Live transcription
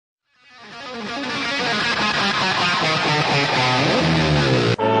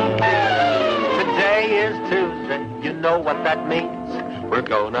know what that means. We're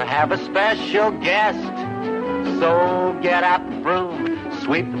gonna have a special guest. So get out the broom,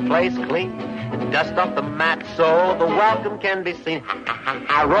 sweep the place clean, and dust off the mat so the welcome can be seen.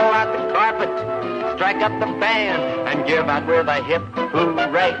 Roll out the carpet, strike up the band, and give out with a hip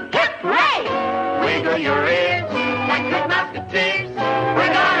hooray. Hip hooray! Wiggle your ears like good musketeers.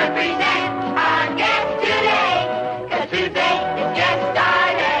 We're gonna present our guest today, 'cause today is just our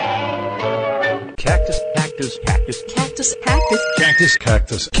day. Cactus, cactus, cactus, Cactus, cactus,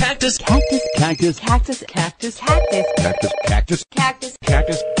 cactus, cactus, cactus, cactus, cactus, cactus, cactus, cactus, cactus, cactus, cactus,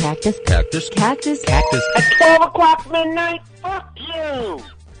 cactus, cactus, cactus, cactus, cactus. At 12 o'clock midnight, fuck you!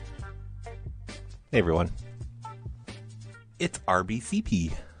 Hey everyone, it's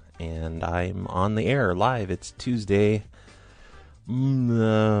RBCP, and I'm on the air live. It's Tuesday,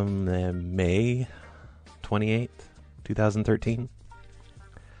 May 28th, 2013.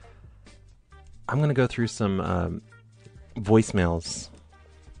 I'm going to go through some voicemails.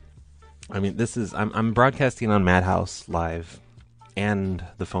 I mean, I'm broadcasting on Madhouse live and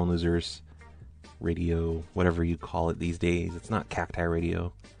the Phone Losers radio, whatever you call it these days. It's not Cacti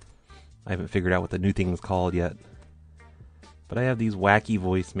Radio. I haven't figured out what the new thing's called yet. But I have these wacky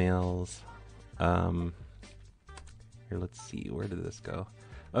voicemails. Here, let's see. Where did this go?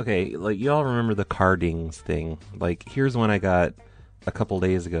 Okay, like, you all remember the cardings thing. Like, here's one I got a couple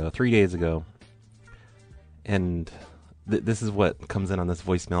days ago, 3 days ago. And this is what comes in on this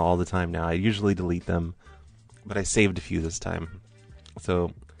voicemail all the time now. I usually delete them, but I saved a few this time.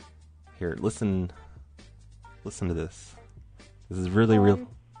 So, here, listen to this. This is really real.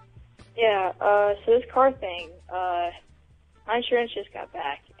 Yeah, so this car thing, my insurance just got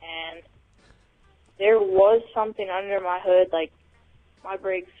back, and there was something under my hood, like, my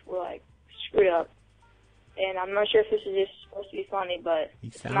brakes were, like, screwed up. And I'm not sure if this is just supposed to be funny, but He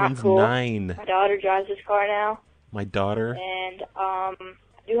it's not sounds cool. 9. My daughter drives this car now, My daughter? and I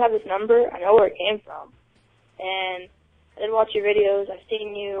do have this number. I know where it came from. And I did watch your videos. I've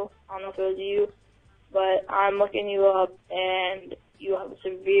seen you. I don't know if it was you, but I'm looking you up, and you have a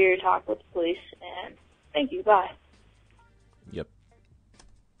severe talk with the police, and thank you. Bye. Yep.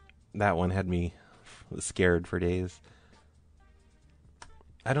 That one had me scared for days.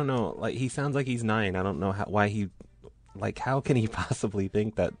 I don't know, like, he sounds like he's 9. I don't know how can he possibly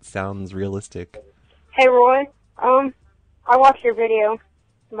think that sounds realistic? Hey, Roy. I watched your video.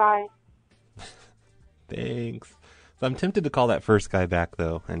 Bye. Thanks. So I'm tempted to call that first guy back,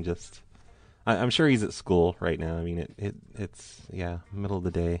 though, and just... I'm sure he's at school right now. I mean, it's middle of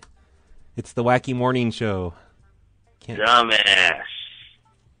the day. It's the Wacky Morning Show. Dumbass.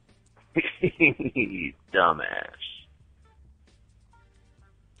 Dumbass.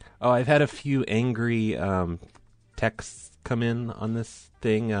 Oh, I've had a few angry texts come in on this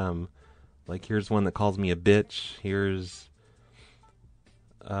thing. Like, here's one that calls me a bitch. Here's...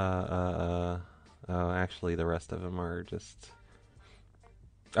 actually, the rest of them are just...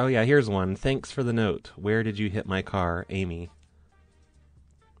 Oh, yeah, here's one. Thanks for the note. Where did you hit my car, Amy?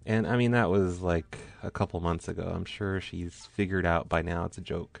 And, I mean, that was, like, a couple months ago. I'm sure she's figured out by now it's a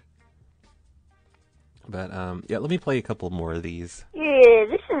joke. But, yeah, let me play a couple more of these. Yeah,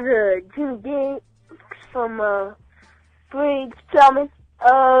 this is Jim Day from Briggs Plumbing.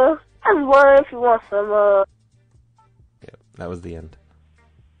 I was wondering if you want some Yeah, that was the end.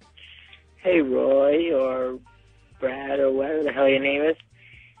 Hey, Roy, or Brad, or whatever the hell your name is.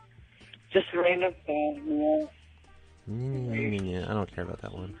 Just a random thought, Yeah, I don't care about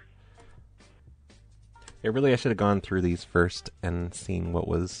that one. Yeah, really, I should have gone through these first and seen what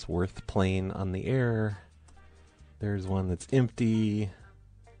was worth playing on the air. There's one that's empty.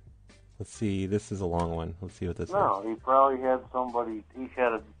 Let's see, this is a long one. Let's see what this is. No, he probably had somebody, he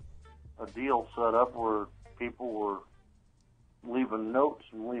had a deal set up where people were leaving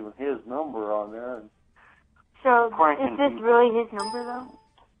notes and leaving his number on there. And So, is this really his number, though?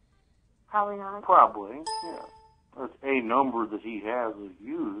 Probably not. Probably, yeah. It's a number that he has to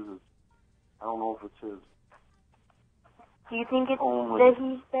use. I don't know if it's his. Do you think it's only. that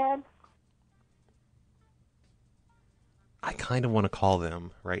he's bad? I kind of want to call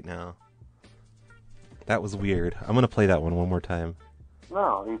them right now. That was weird. I'm going to play that one more time.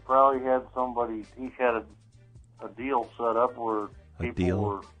 No, he probably had somebody, he had a deal set up where people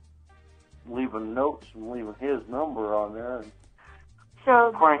were leaving notes and leaving his number on there. And So,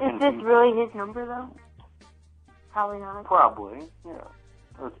 is this really his number, though? Probably not. Probably, yeah.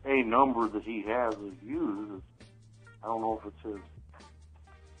 It's a number that he has to use. I don't know if it's his.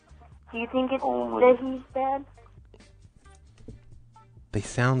 Do you think it's only. that he's bad? They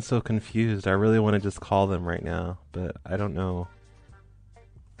sound so confused. I really want to just call them right now, but I don't know.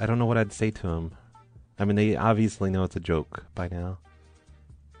 I don't know what I'd say to them. I mean, they obviously know it's a joke by now.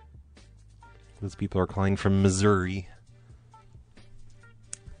 Those people are calling from Missouri.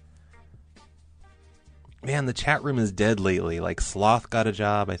 Man, the chat room is dead lately. Like, Sloth got a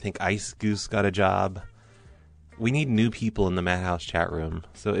job. I think Ice Goose got a job. We need new people in the Madhouse chat room.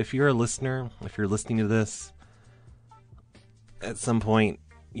 So if you're a listener, if you're listening to this, at some point,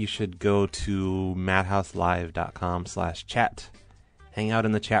 you should go to madhouselive.com/chat. Hang out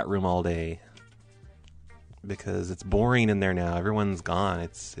in the chat room all day. Because it's boring in there now. Everyone's gone.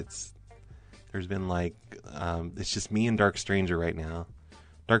 There's been like, it's just me and Darkstranger right now.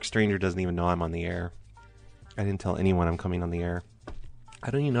 Darkstranger doesn't even know I'm on the air. I didn't tell anyone I'm coming on the air. I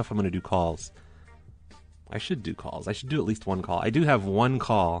don't even know if I'm going to do calls. I should do calls. I should do at least one call. I do have one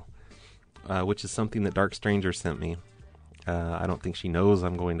call, which is something that Darkstranger sent me. I don't think she knows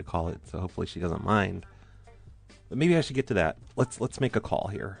I'm going to call it, so hopefully she doesn't mind. But maybe I should get to that. Let's make a call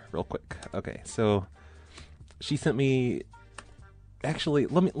here real quick. Okay, so she sent me. Actually,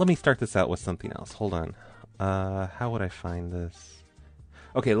 let me start this out with something else. Hold on. How would I find this?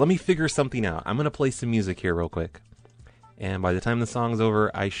 Okay, let me figure something out. I'm gonna play some music here real quick, and by the time the song's over,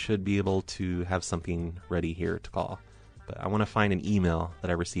 I should be able to have something ready here to call. But I want to find an email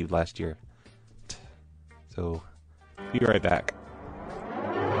that I received last year. So, be right back.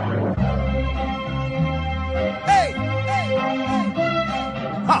 Hey, hey, hey,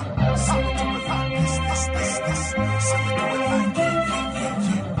 huh? So we do it like this. So we do it like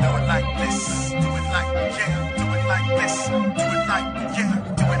yeah. Do it like this. Do it like yeah. Do it like this. Do it like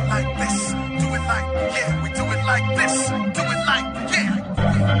yeah. Do it like this. Do it like yeah. We do it like this. Do it like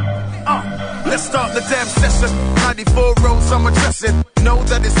yeah. Let's start the damn session. 94 rows I'm addressing. Know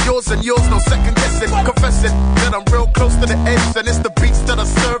that it's yours and yours, no second guessing. Confessing that I'm real close to the edge, and it's the beats that I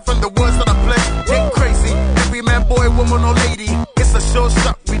serve and the words that I pledge. Get crazy, every man, boy, woman, or lady. It's a sure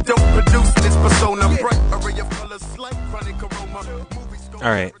shot. We don't produce this persona. Bright array of colors, like chronic aroma. All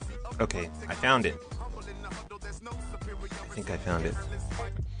right. Okay, I found it. I think I found it.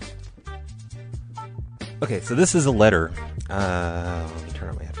 Okay, so this is a letter. Let me turn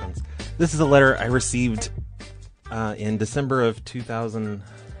on my headphones. This is a letter I received in December of 2000.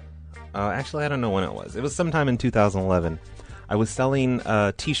 Actually, I don't know when it was. It was sometime in 2011. I was selling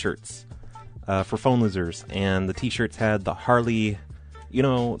T-shirts for phone losers, and the T-shirts had the Harley. You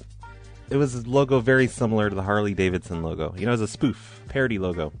know, it was a logo very similar to the Harley Davidson logo. You know, it was a spoof, parody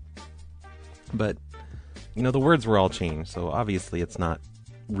logo. But, you know, the words were all changed, so obviously it's not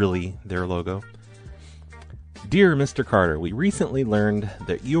really their logo. Dear Mr. Carter, we recently learned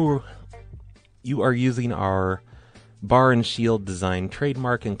that you are using our Bar and Shield design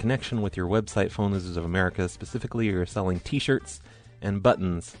trademark in connection with your website, Phone Losers of America. Specifically, you're selling T-shirts and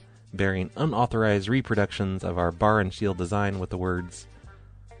buttons bearing unauthorized reproductions of our Bar and Shield design with the words,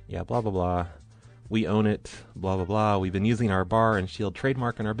 yeah, blah, blah, blah. We own it, blah, blah, blah. We've been using our Bar and Shield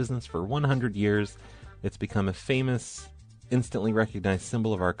trademark in our business for 100 years. It's become a famous, instantly recognized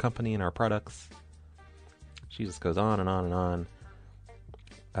symbol of our company and our products. She just goes on and on and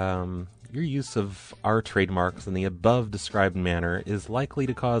on. Your use of our trademarks in the above described manner is likely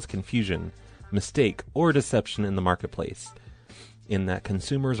to cause confusion, mistake, or deception in the marketplace, in that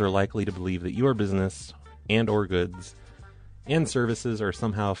consumers are likely to believe that your business and or goods and services are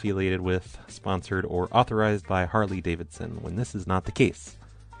somehow affiliated with, sponsored, or authorized by Harley Davidson, when this is not the case.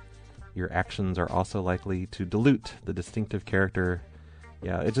 Your actions are also likely to dilute the distinctive character.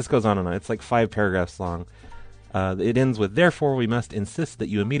 Yeah, it just goes on and on. It's like 5 paragraphs long. It ends with, therefore, we must insist that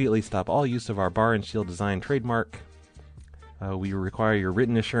you immediately stop all use of our Bar and Shield design trademark. We require your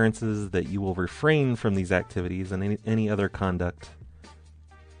written assurances that you will refrain from these activities and any other conduct.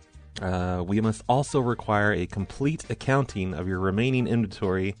 We must also require a complete accounting of your remaining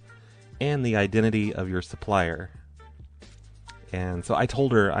inventory and the identity of your supplier. And so I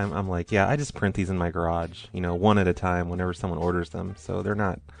told her, I'm like, yeah, I just print these in my garage, you know, one at a time whenever someone orders them. So they're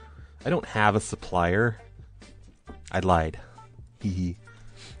not, I don't have a supplier. I lied.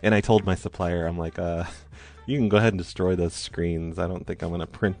 And I told my supplier, I'm like, you can go ahead and destroy those screens. I don't think I'm going to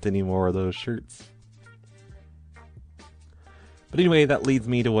print any more of those shirts. But anyway, that leads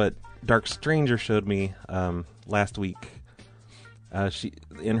me to what Darkstranger showed me last week.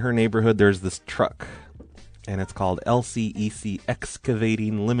 In her neighborhood, there's this truck, and it's called LCEC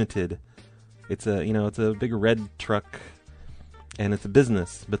Excavating Limited. It's a big red truck, and it's a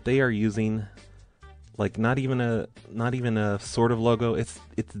business, but they are using like not even a sort of logo. It's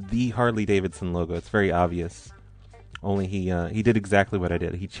the Harley Davidson logo. It's very obvious. Only he did exactly what I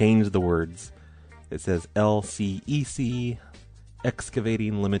did. He changed the words. It says LCEC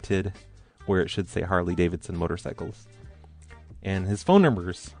Excavating Limited, where it should say Harley Davidson Motorcycles. And his phone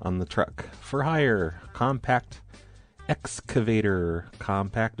number's on the truck. For hire, compact excavator,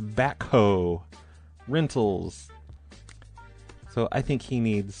 compact backhoe, rentals. So I think he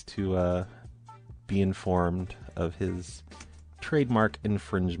needs to be informed of his trademark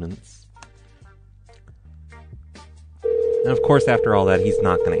infringements. And of course, after all that, he's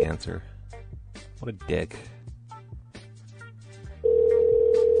not going to answer. What a dick.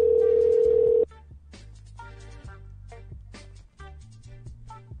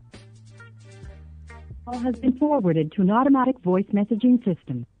 Call has been forwarded to an automatic voice messaging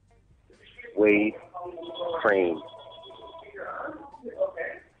system. Wade Crane.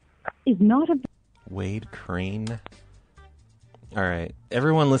 Is not a... Wade Crane? Alright,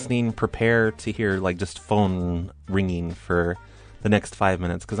 everyone listening, prepare to hear like just phone ringing for the next 5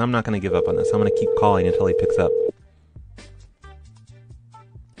 minutes, because I'm not going to give up on this. I'm going to keep calling until he picks up.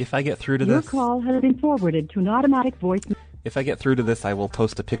 If I get through to Your this... call has been forwarded to an automatic voice... If I get through to this, I will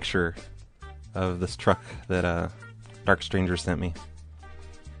post a picture of this truck that Darkstranger sent me.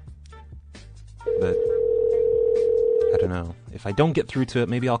 But I don't know. If I don't get through to it,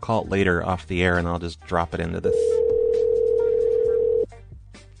 maybe I'll call it later off the air and I'll just drop it into this.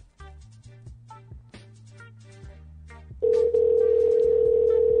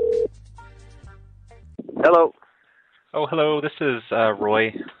 Hello. Oh, hello. This is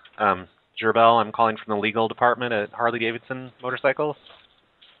Roy Gerbel. I'm calling from the legal department at Harley Davidson Motorcycles.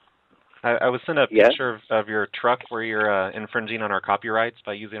 I was sent a picture of your truck where you're infringing on our copyrights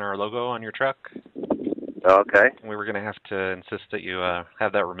by using our logo on your truck. Okay. We were going to have to insist that you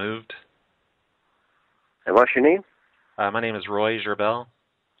have that removed. And what's your name? My name is Roy Gerbel.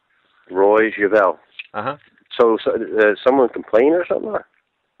 Roy Gerbel. Uh-huh. So someone complained or something? Or?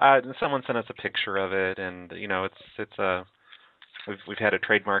 Someone sent us a picture of it, and you know, we've had a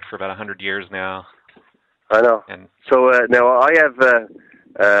trademark for about 100 years now. I know. And so now I have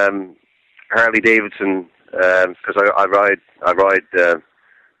Harley Davidson because I ride. I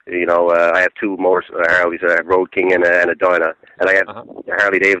have two more Harleys, a Road King and a Dyna, and I have the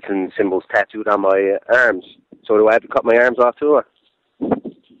Harley Davidson symbols tattooed on my arms. So do I have to cut my arms off too?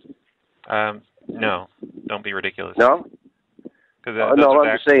 Or? No, don't be ridiculous. No. No,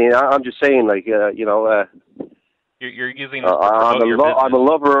 I'm just saying, like You're using. I'm a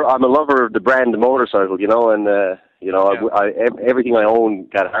lover of the brand of motorcycle, you know, and everything I own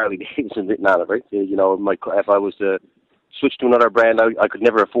got Harley Davidson written on it, right? You know, if I was to switch to another brand, I could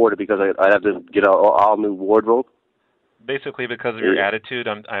never afford it because I'd have to get an all new wardrobe. Basically, because of your attitude,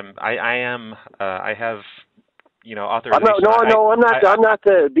 I have, you know, authorization. I'm not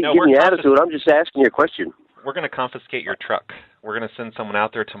giving you attitude. I'm just asking you a question. We're going to confiscate your truck. We're going to send someone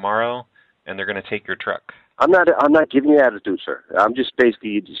out there tomorrow, and they're going to take your truck. I'm not giving you attitude, sir. I'm just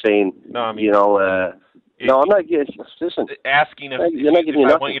basically saying. No, I mean, no, I'm not. Listen, asking if I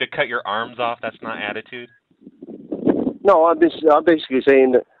want you to cut your arms off. That's not attitude. No, I'm basically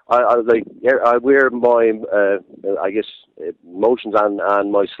saying that I wear my emotions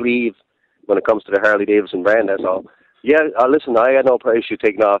on my sleeve when it comes to the Harley Davidson brand. That's all. Yeah, listen, I had no issue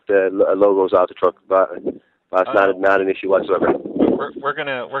taking off the logos off the truck, but that's not an issue whatsoever. We're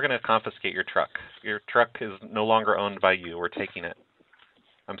gonna confiscate your truck. Your truck is no longer owned by you. We're taking it.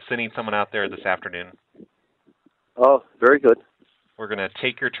 I'm sending someone out there this afternoon. Oh, very good. We're gonna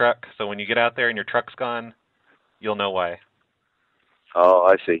take your truck, so when you get out there and your truck's gone, you'll know why. Oh,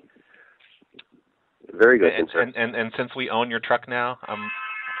 I see. Very good. And since we own your truck now,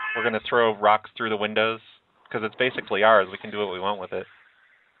 we're gonna throw rocks through the windows because it's basically ours. We can do what we want with it.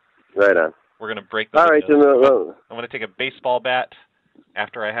 Right on. We're gonna break the windows. I'm gonna take a baseball bat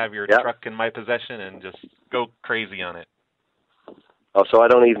after I have your truck in my possession and just go crazy on it. Oh, so I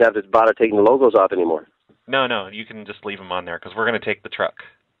don't even have to bother taking the logos off anymore? No, you can just leave them on there because we're going to take the truck.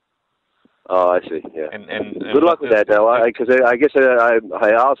 Oh, I see. Yeah. And good luck with that now, because I guess I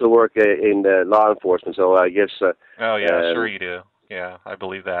also work in law enforcement, so I guess. Oh yeah, sure you do. Yeah, I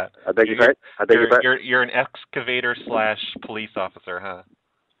believe that. I beg your pardon. You're an excavator / police officer, huh?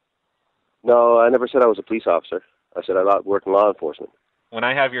 No, I never said I was a police officer. I said I work in law enforcement. When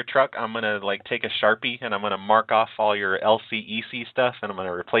I have your truck, I'm going to take a Sharpie and I'm going to mark off all your LCEC stuff and I'm going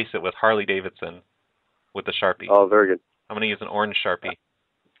to replace it with Harley Davidson with the Sharpie. Oh, very good. I'm going to use an orange Sharpie.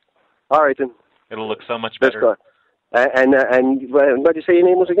 All right, then. It'll look so much better. That's good. And what did you say your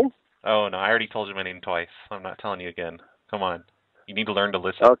name was again? Oh, no, I already told you my name twice. I'm not telling you again. Come on. You need to learn to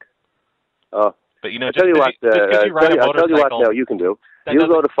listen. Okay. Oh. But, you know, I'll tell you what now you can do. You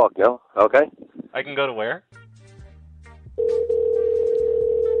go to fuck now, okay? I can go to where?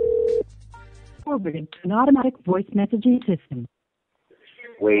 Forwarded to an automatic voice messaging system.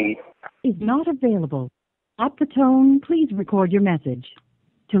 Wait. Is not available. At the tone, please record your message.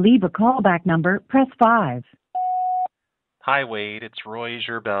 To leave a callback number, press 5. Hi, Wade. It's Roy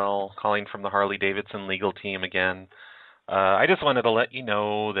Gerbel calling from the Harley Davidson legal team again. I just wanted to let you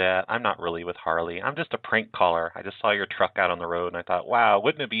know that I'm not really with Harley. I'm just a prank caller. I just saw your truck out on the road, and I thought, wow,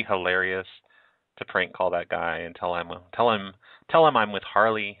 wouldn't it be hilarious to prank call that guy and tell him I'm with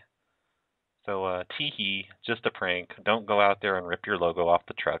Harley? So, tee-hee, just a prank. Don't go out there and rip your logo off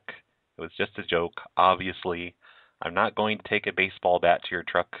the truck. It was just a joke, obviously. I'm not going to take a baseball bat to your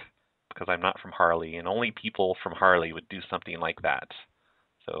truck because I'm not from Harley, and only people from Harley would do something like that.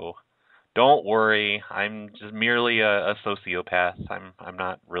 So don't worry, I'm just merely a sociopath. I'm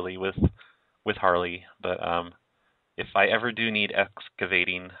not really with Harley, but if I ever do need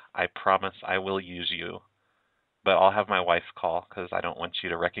excavating, I promise I will use you. But I'll have my wife call because I don't want you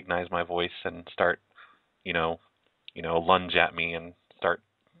to recognize my voice and start, lunge at me and start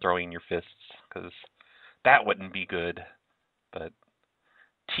throwing your fists, because that wouldn't be good. But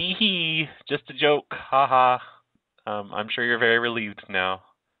tee-hee, just a joke, haha. I'm sure you're very relieved now.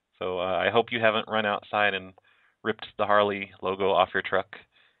 So I hope you haven't run outside and ripped the Harley logo off your truck.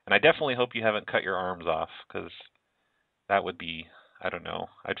 And I definitely hope you haven't cut your arms off, because that would be, I don't know,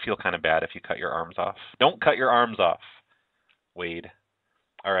 I'd feel kind of bad if you cut your arms off. Don't cut your arms off, Wade.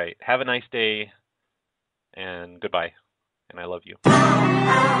 All right, have a nice day, and goodbye. And I love you. Keep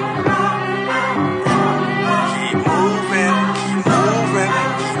moving, keep moving,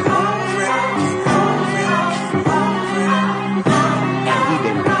 keep moving, keep moving, keep moving. And we've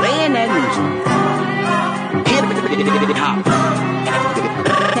been playing that music. Hip hop.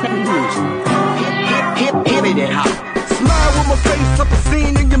 Hip hop. Smile with my face up a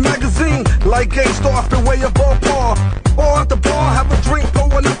scene in your magazine. Like gangsta off the way of all par. Or at the bar, have a drink,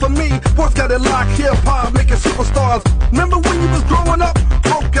 going up for me. Boys got it locked, hip-hop, making superstars. Remember when you was growing up?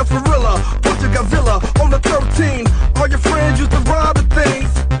 Broke as gorilla, bunch of Godzilla on the 13. All your friends used to rob the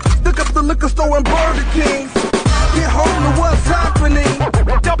things. Look up the liquor store and Burger Kings. Get home to what's happening.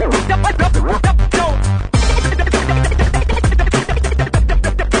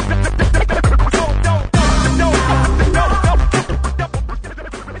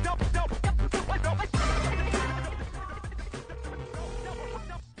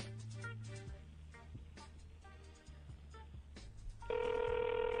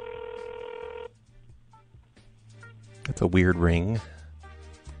 That's a weird ring.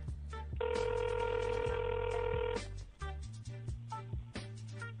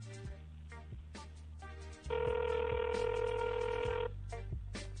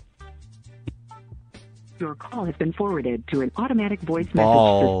 Your call has been forwarded to an automatic voice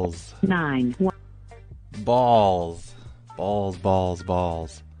Balls. message system. 9. Balls. Balls, balls,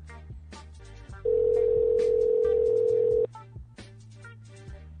 balls.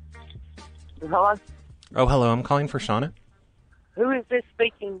 Hello? Oh, hello. I'm calling for Shauna. Who is this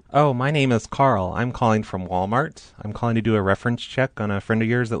speaking? Oh, my name is Carl. I'm calling from Walmart. I'm calling to do a reference check on a friend of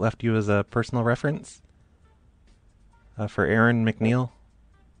yours that left you as a personal reference. For Aaron McNeil.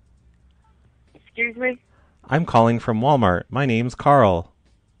 Excuse me? I'm calling from Walmart. My name's Carl.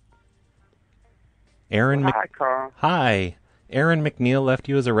 Hi, Carl. Hi. Aaron McNeil left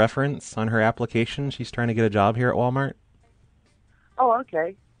you as a reference on her application. She's trying to get a job here at Walmart. Oh,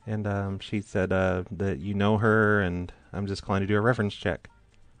 okay. And she said that you know her, and I'm just calling to do a reference check.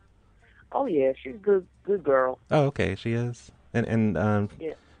 Oh, yeah, she's a good girl. Oh, okay, she is. And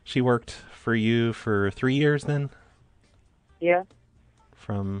yeah. She worked for you for 3 years then? Yeah.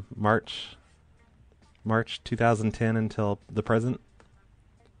 From March 2010 until the present?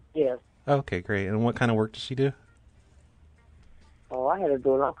 Yeah. Oh, okay, great. And what kind of work does she do? Oh, I had her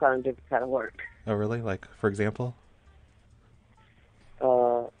doing all kinds of different kind of work. Oh, really? Like, for example?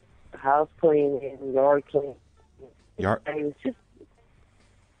 House cleaning, yard cleaning. It's just...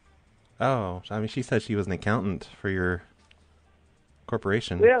 Oh, I mean, she said she was an accountant for your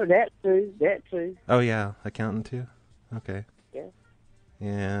corporation. Well, that too. Oh, yeah, accountant too? Okay. Yeah.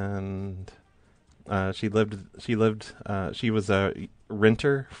 And she was a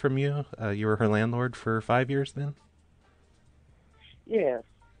renter from you? You were her landlord for 5 years then? Yeah.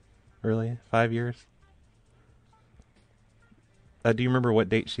 Really? 5 years? Do you remember what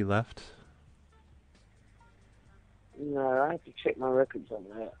date she left? No, I have to check my records on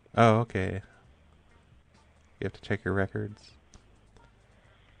that. Oh, okay. You have to check your records.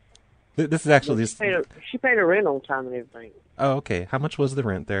 This is actually just... She paid her rent on time and everything. Oh, okay. How much was the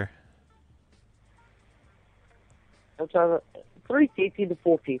rent there? I'm talking $350 to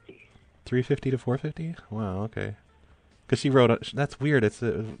 $450. $350 to $450? Wow, okay. Because she wrote... That's weird. It's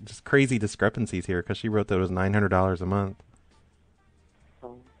just crazy discrepancies here, because she wrote that it was $900 a month.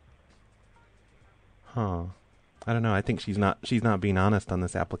 Huh. I don't know. I think she's not being honest on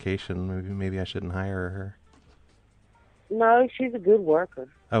this application. Maybe I shouldn't hire her. No, she's a good worker.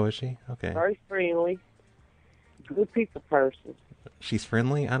 Oh, is she? Okay. Very friendly. Good people person. She's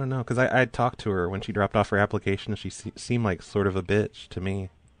friendly? I don't know, because I talked to her when she dropped off her application. She seemed like sort of a bitch to me.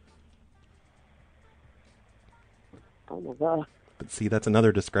 Oh, my God. But see, that's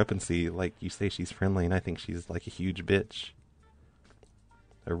another discrepancy. Like, you say she's friendly, and I think she's like a huge bitch.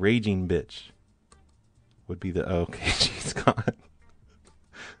 A raging bitch would be the... Oh, okay, she's gone.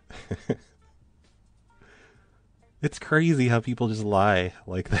 It's crazy how people just lie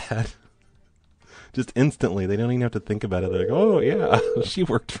like that. Just instantly. They don't even have to think about it. They're like, oh, yeah, she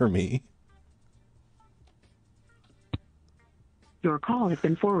worked for me. Your call has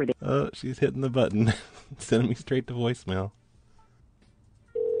been forwarded. Oh, she's hitting the button. Sending me straight to voicemail.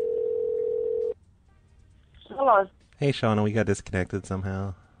 Hello. Hey, Shauna, we got disconnected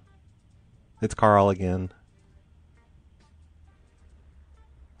somehow. It's Carl again.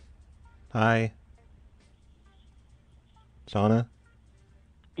 Hi. Shauna?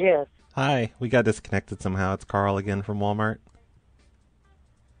 Yes. Hi, we got disconnected somehow. It's Carl again from Walmart.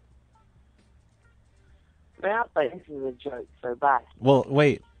 Man, I think this is a joke, so bye. Well,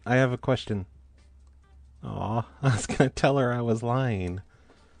 wait, I have a question. Aw, I was going to tell her I was lying.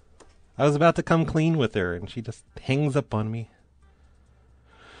 I was about to come clean with her, and she just hangs up on me.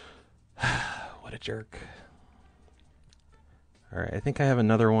 What a jerk. Alright, I think I have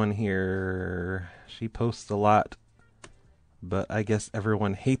another one here. She posts a lot, but I guess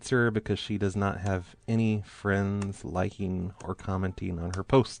everyone hates her because she does not have any friends liking or commenting on her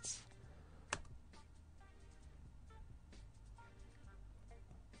posts.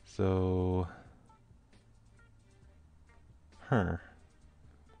 So...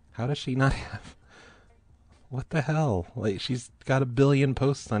 How does she not have... What the hell? Like, she's got 1 billion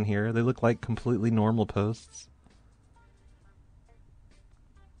posts on here. They look like completely normal posts.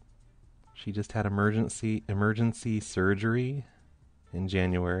 She just had emergency surgery in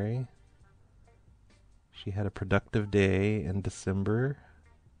January. She had a productive day in December.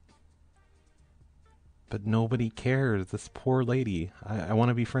 But nobody cares. This poor lady. I want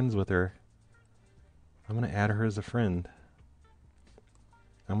to be friends with her. I'm going to add her as a friend.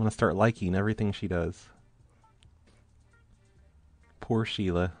 I'm going to start liking everything she does. Poor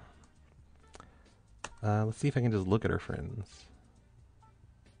Sheila. Let's see if I can just look at her friends.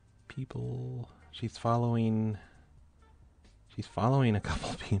 People. She's following a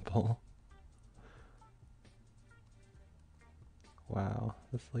couple people. Wow,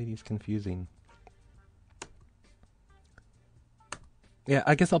 this lady's confusing. Yeah,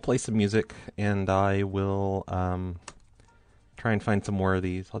 I guess I'll play some music, and I will try and find some more of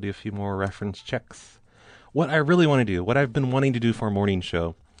these. I'll do a few more reference checks. What I really want to do, what I've been wanting to do for a morning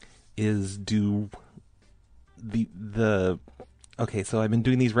show, is do the okay, so I've been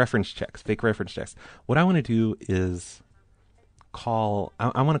doing these reference checks, fake reference checks. What I want to do is I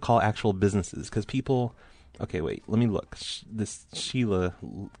want to call actual businesses, because people... Okay, wait, let me look. This Sheila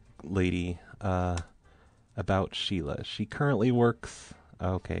lady, about Sheila. She currently works...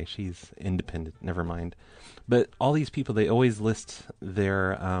 Okay, she's independent, never mind. But all these people, they always list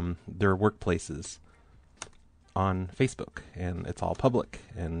their workplaces on Facebook, and it's all public,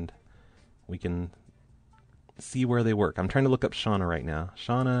 and we can see where they work. I'm trying to look up Shauna right now.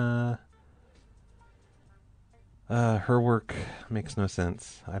 Shauna, her work makes no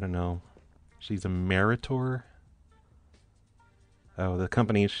sense. I don't know. She's a Meritor. Oh, the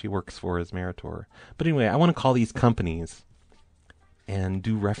company she works for is Meritor. But anyway, I want to call these companies and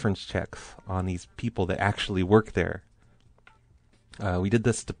do reference checks on these people that actually work there. We did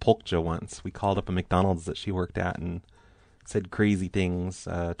this to Polkja once. We called up a McDonald's that she worked at and said crazy things.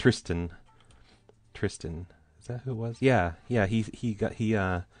 Tristan, is that who it was? Yeah. He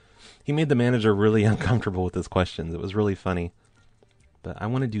made the manager really uncomfortable with his questions. It was really funny. But I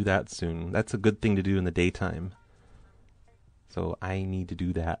want to do that soon. That's a good thing to do in the daytime. So I need to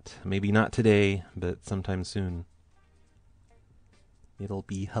do that. Maybe not today, but sometime soon. It'll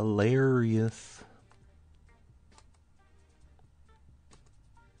be hilarious.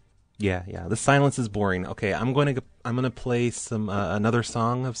 Yeah. The silence is boring. Okay, I'm gonna play some another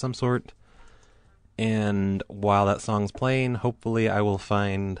song of some sort. And while that song's playing, hopefully I will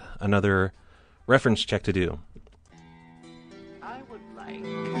find another reference check to do. I would like,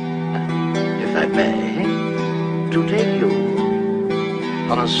 if I may, to take you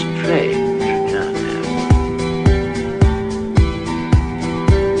on a strange journey.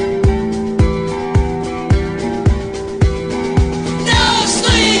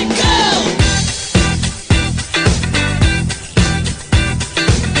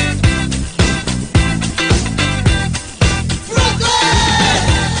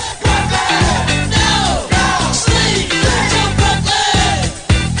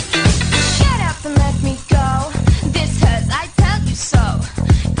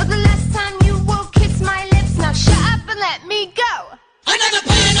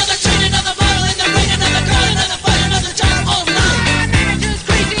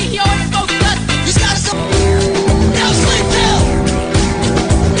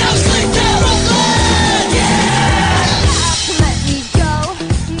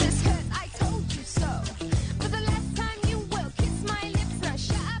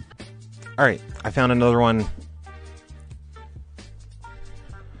 All right, I found another one.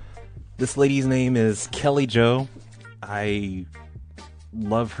 This lady's name is Kelly Jo. I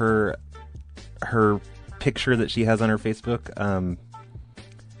love her picture that she has on her Facebook.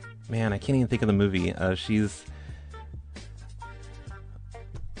 Man, I can't even think of the movie. She's...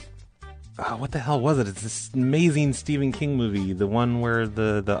 what the hell was it? It's this amazing Stephen King movie. The one where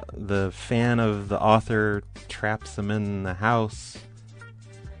the fan of the author traps him in the house.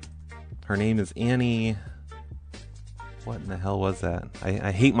 Her name is Annie... What in the hell was that?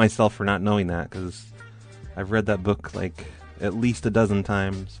 I hate myself for not knowing that, because I've read that book like at least a dozen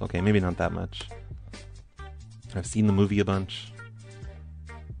times. Okay, maybe not that much. I've seen the movie a bunch.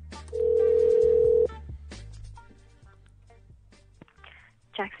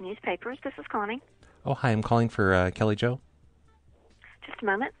 Jackson Newspapers, this is Connie. Oh, hi, I'm calling for Kelly Jo. Just a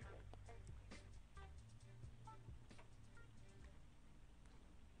moment.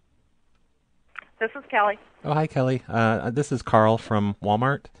 This is Kelly. Oh, hi, Kelly. This is Carl from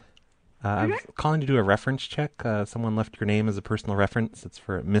Walmart. I'm calling to do a reference check. Someone left your name as a personal reference. It's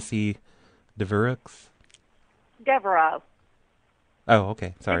for Missy Devereux. Devereaux. Oh,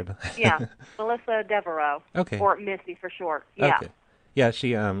 okay. Sorry. Yeah, Melissa Devereaux. Okay. Or Missy for short. Yeah. Okay. Yeah,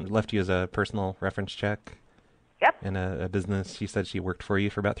 she left you as a personal reference check. Yep. In a business. She said she worked for you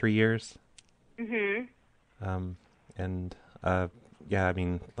for about 3 years. Mm-hmm. Yeah, I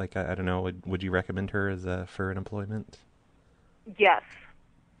mean, like, I don't know, would you recommend her as for an employment? Yes,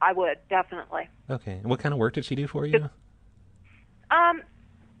 I would, definitely. Okay. What kind of work did she do for you? A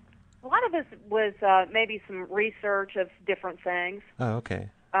lot of it was maybe some research of different things. Oh, okay.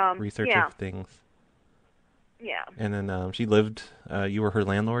 Research of things. Yeah. And then she lived, you were her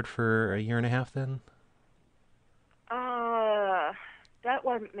landlord for a year and a half then? That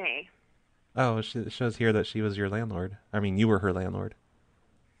wasn't me. Oh, it shows here that she was your landlord. I mean, you were her landlord.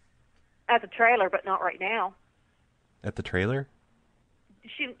 At the trailer, but not right now. At the trailer?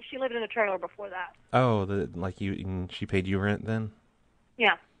 She lived in a trailer before that. Oh, she paid you rent then?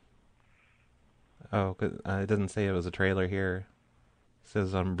 Yeah. Oh, it doesn't say it was a trailer here. It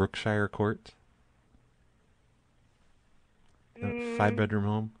says on Brookshire Court. 5-bedroom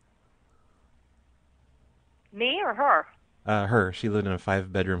home. Me or her? Her. She lived in a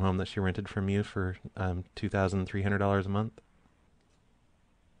 5-bedroom home that she rented from you for $2,300 a month.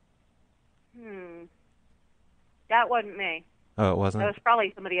 That wasn't me. Oh, it wasn't? That was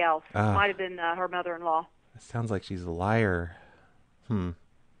probably somebody else. Ah. Might have been her mother-in-law. It sounds like she's a liar. No.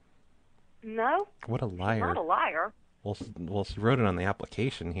 What a liar. She's not a liar. Well, she wrote it on the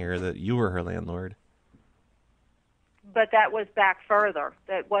application here that you were her landlord. But that was back further.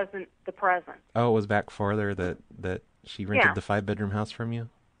 That wasn't the present. Oh, it was back farther that she rented the 5-bedroom house from you?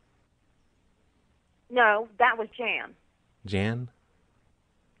 No, that was Jan. Jan?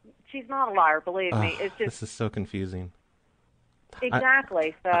 She's not a liar, believe me. It's just this is so confusing.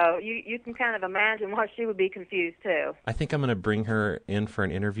 exactly. So you can kind of imagine why she would be confused too. I think I'm going to bring her in for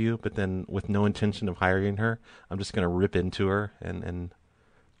an interview, but then with no intention of hiring her, I'm just going to rip into her and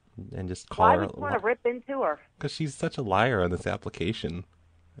just call her. Why would you want to rip into her? Because she's such a liar on this application.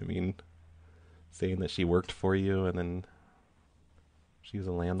 I mean, saying that she worked for you and then she was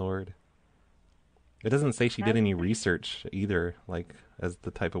a landlord. It doesn't say she did any research either, like, as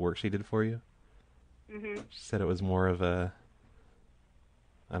the type of work she did for you. Mm-hmm. She said it was more of a,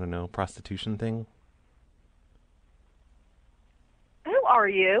 I don't know, prostitution thing. Who are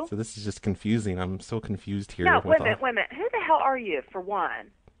you? So this is just confusing. I'm so confused here. No, wait a minute. Who the hell are you, for one?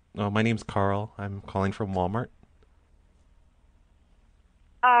 Oh, my name's Carl. I'm calling from Walmart.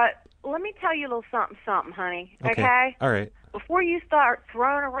 Let me tell you a little something, honey. Okay? All right. Before you start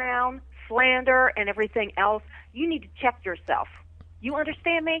throwing around slander and everything else, you need to check yourself. You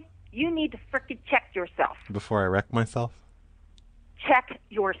understand me? You need to frickin' check yourself. Before I wreck myself? Check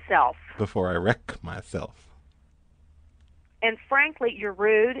yourself. Before I wreck myself. And frankly, you're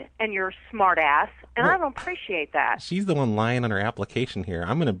rude and you're a smart ass, and I don't appreciate that. She's the one lying on her application here.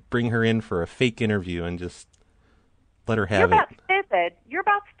 I'm going to bring her in for a fake interview and just let her have it. Stupid. You're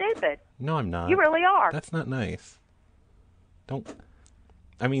about stupid. No, I'm not. You really are. That's not nice.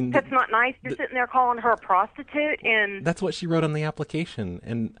 I mean... That's not nice. You're sitting there calling her a prostitute and... That's what she wrote on the application,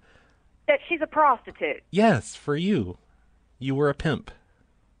 and... That she's a prostitute. Yes, for you. You were a pimp.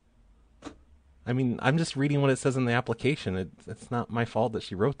 I mean, I'm just reading what it says in the application. It's not my fault that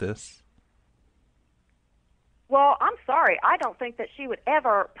she wrote this. Well, I'm sorry. I don't think that she would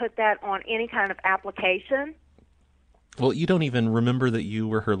ever put that on any kind of application. Well, you don't even remember that you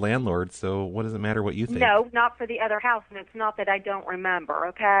were her landlord, so what does it matter what you think? No, not for the other house, and it's not that I don't remember,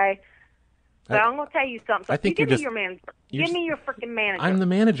 okay? So I'm going to tell you something. So I think give you're me your manager. you're Give me your freaking manager. I'm the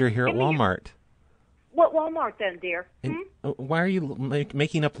manager here at Give me your- Walmart. What Walmart then, dear? And why are you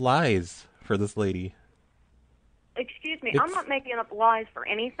making up lies for this lady? Excuse me. It's- I'm not making up lies for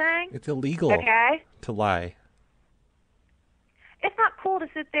anything. It's illegal Okay? to lie. It's not cool to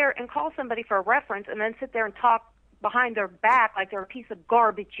sit there and call somebody for a reference and then sit there and talk behind their back like they're a piece of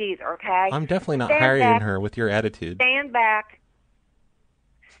garbage either, okay? I'm definitely not Stand hiring back. her with your attitude. Stand back.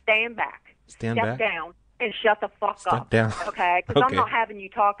 Stand back. Stand Step back? down and shut the fuck Step up. down. Okay? Because I'm Okay. not having you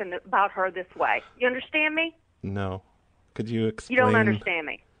talking about her this way. You understand me? No. Could you explain? You don't understand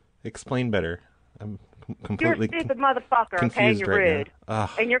me. Explain better. I'm You're a completely stupid motherfucker, okay? And confused you're right rude. now. Ugh.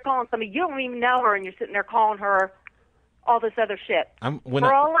 And you're calling somebody, you don't even know her, and you're sitting there calling her all this other shit.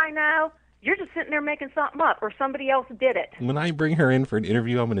 For all I know, you're just sitting there making something up, or somebody else did it. When I bring her in for an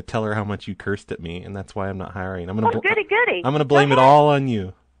interview, I'm going to tell her how much you cursed at me, and that's why I'm not hiring. I'm going to Goody, goody. I'm going to blame it all on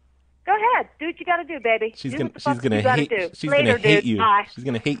you. Go ahead. Do what you got to do, baby. She's do going what the fuck to you gotta hate do. she's Later, going to hate dude. you. Bye. She's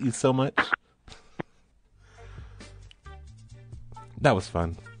going to hate you so much. That was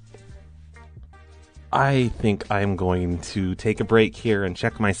fun. I think I'm going to take a break here and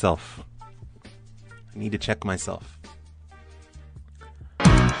check myself. I need to check myself.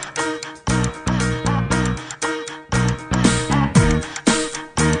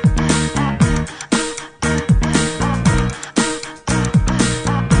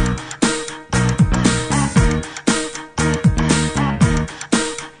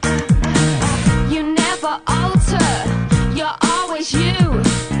 You never alter, you're always you.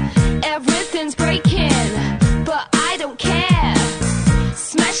 Everything's breaking, but I don't care.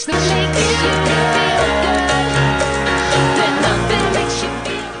 Smash the makes you feel good. Then nothing makes you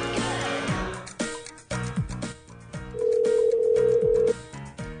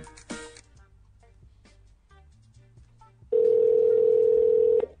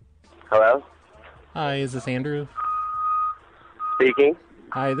Hello? Hi, is this Andrew? Speaking.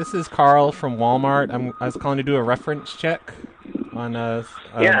 Hi, this is Carl from Walmart. I was calling to do a reference check on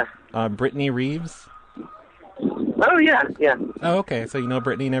Brittany Reeves. Oh, yeah, yeah. Oh, okay. So you know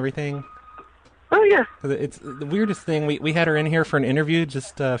Brittany and everything? Oh, yeah. It's the weirdest thing. We had her in here for an interview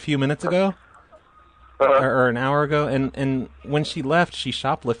just a few minutes ago. Uh-huh. Or an hour ago. And when she left, she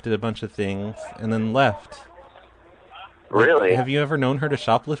shoplifted a bunch of things and then left. Really? Have you ever known her to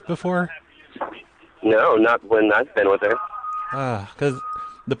shoplift before? No, not when I've been with her. Because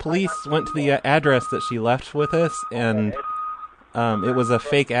the police went to the address that she left with us, and it was a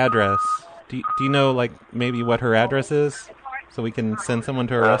fake address. Do you know, like, maybe what her address is? So we can send someone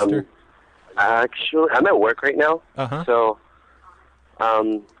to arrest her? Actually, I'm at work right now. Uh-huh. So,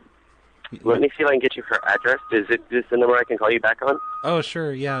 let me see if I can get you her address. Is it this the number I can call you back on? Oh,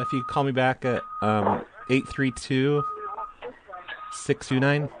 sure, yeah. If you call me back at 832-629.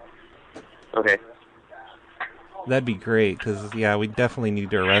 Okay. That'd be great, because, yeah, we definitely need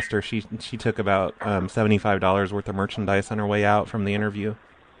to arrest her. She took about $75 worth of merchandise on her way out from the interview.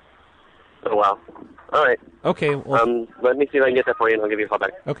 Oh, wow. All right. Okay, well... let me see if I can get that for you, and I'll give you a call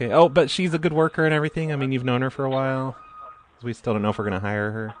back. Okay. Oh, but she's a good worker and everything? I mean, you've known her for a while. We still don't know if we're going to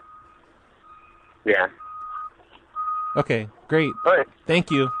hire her. Yeah. Okay, great. All right.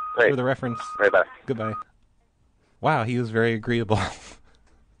 Thank you All right. for the reference. All right, bye. Goodbye. Wow, he was very agreeable.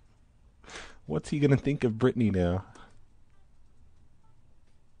 What's he going to think of Brittany now?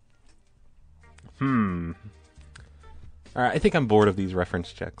 All right, I think I'm bored of these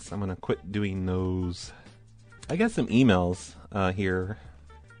reference checks. I'm going to quit doing those. I got some emails here.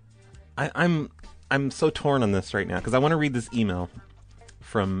 I'm so torn on this right now because I want to read this email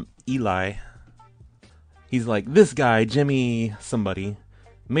from Eli. He's like, this guy, Jimmy somebody,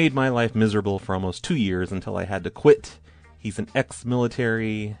 made my life miserable for almost 2 years until I had to quit. He's an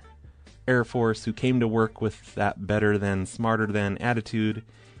ex-military Air Force who came to work with that better than, smarter than attitude.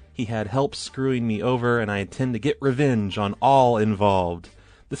 He had help screwing me over, and I intend to get revenge on all involved.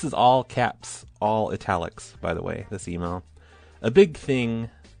 This is all caps, all italics, by the way, this email. A big thing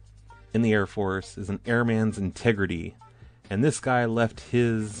in the Air Force is an airman's integrity, and this guy left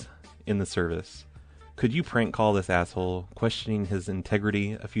his in the service. Could you prank call this asshole, questioning his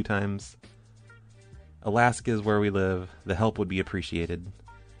integrity a few times? Alaska is where we live. The help would be appreciated.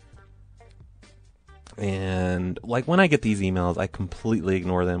 And, like, when I get these emails, I completely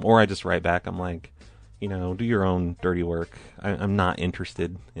ignore them, or I just write back. I'm like, you know, do your own dirty work. I'm not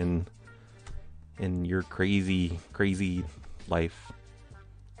interested in your crazy, crazy life.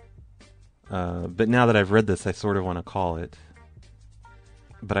 But now that I've read this, I sort of want to call it.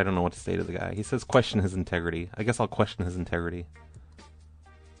 But I don't know what to say to the guy. He says question his integrity. I guess I'll question his integrity.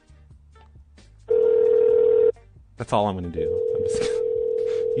 That's all I'm going to do.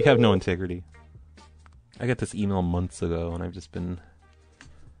 You have no integrity. I got this email months ago, and I've just been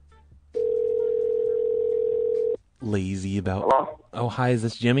lazy about... Hello? Oh, hi, is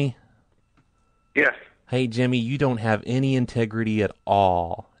this Jimmy? Yes. Hey, Jimmy, you don't have any integrity at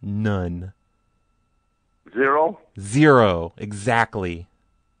all. None. Zero, exactly.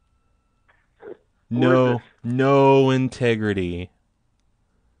 No integrity.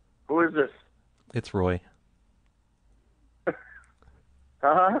 Who is this? It's Roy.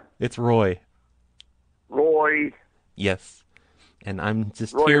 Huh? It's Roy. Roy. Yes. And I'm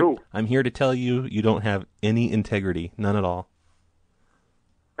just Roy here. who? I'm here to tell you, you don't have any integrity. None at all.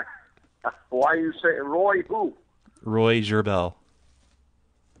 Why are you saying Roy who? Roy Gerbel.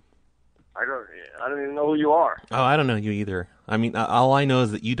 I don't even know who you are. Oh, I don't know you either. I mean, all I know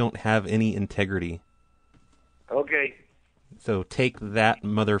is that you don't have any integrity. Okay. So take that,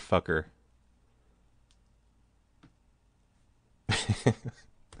 motherfucker.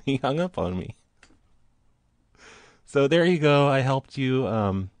 He hung up on me. So there you go. I helped you.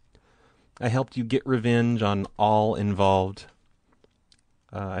 I helped you get revenge on all involved.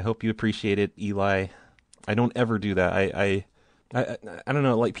 I hope you appreciate it, Eli. I don't ever do that. I don't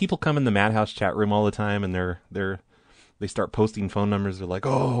know. Like, people come in the Madhouse chat room all the time, and they start posting phone numbers. They're like,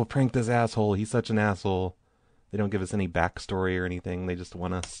 "Oh, prank this asshole. He's such an asshole." They don't give us any backstory or anything. They just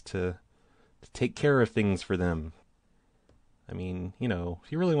want us to take care of things for them. I mean, you know,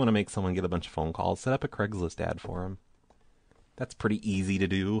 if you really want to make someone get a bunch of phone calls, set up a Craigslist ad for them. That's pretty easy to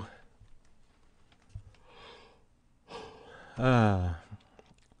do. Here's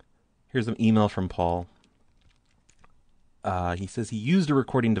an email from Paul. He says he used a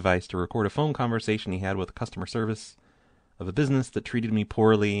recording device to record a phone conversation he had with customer service of a business that treated me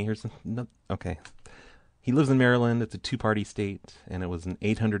poorly. Okay. He lives in Maryland. It's a two-party state, and it was an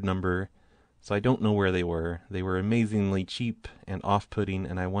 800 number, so I don't know where they were. They were amazingly cheap and off-putting,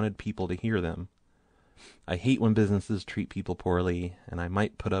 and I wanted people to hear them. I hate when businesses treat people poorly, and I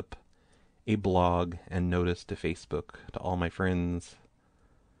might put up a blog and notice to Facebook to all my friends.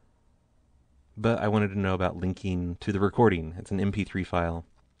 But I wanted to know about linking to the recording. It's an MP3 file.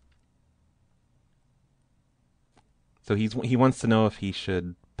 So he wants to know if he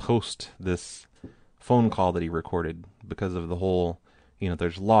should post this phone call that he recorded because of the whole, you know,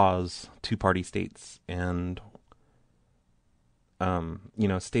 there's laws, two-party states, and, you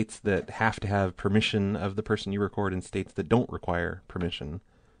know, states that have to have permission of the person you record and states that don't require permission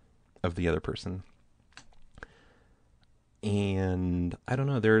of the other person. And I don't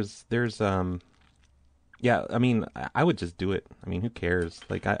know, there's yeah, I mean, I would just do it. I mean, who cares?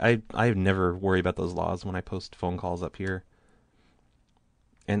 Like, I never worry about those laws when I post phone calls up here.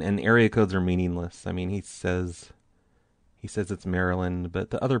 And area codes are meaningless. I mean, he says it's Maryland, but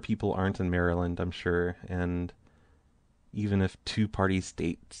the other people aren't in Maryland, I'm sure. And even if two-party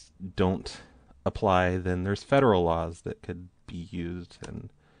states don't apply, then there's federal laws that could be used, and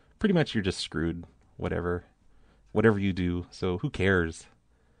pretty much you're just screwed, whatever you do. So who cares?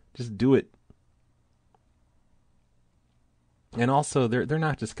 Just do it. And also, they're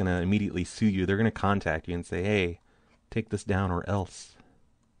not just going to immediately sue you. They're going to contact you and say, "Hey, take this down or else."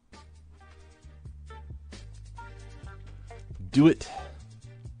 Do it.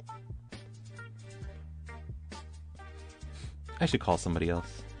 I should call somebody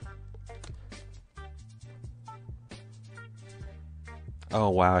else. Oh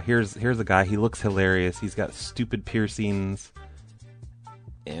wow, here's a guy. He looks hilarious. He's got stupid piercings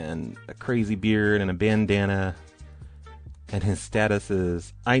and a crazy beard and a bandana. And his status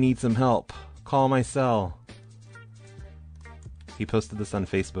is, "I need some help. Call my cell." He posted this on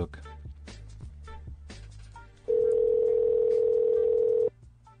Facebook.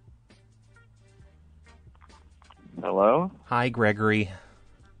 Hello? Hi, Gregory.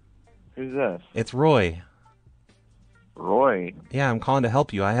 Who's this? It's Roy. Roy? Yeah, I'm calling to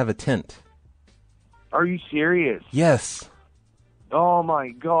help you. I have a tent. Are you serious? Yes. Oh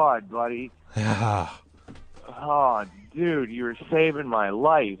my god, buddy. Yeah. Oh, dude, you were saving my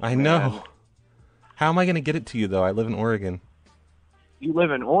life. I man. know. How am I going to get it to you, though? I live in Oregon. You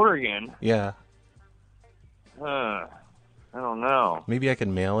live in Oregon? Yeah. I don't know. Maybe I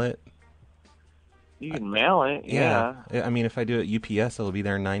can mail it. You can mail it, yeah. I mean, if I do it UPS, it'll be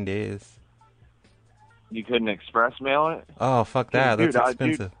there in 9 days. You couldn't express mail it? Oh, fuck that. Dude, That's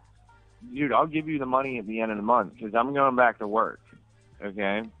expensive. Dude, I'll give you the money at the end of the month, because I'm going back to work,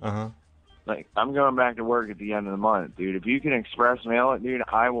 okay? Uh-huh. Like, I'm going back to work at the end of the month, dude. If you can express mail it, dude,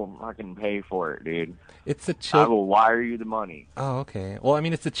 I will fucking pay for it, dude. It's a I will wire you the money. Oh, okay. Well, I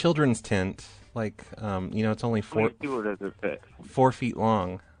mean, it's a children's tent. Like, you know, it's only 4 does it fit? 4 feet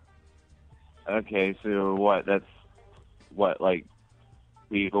long. Okay, so what? That's what, like,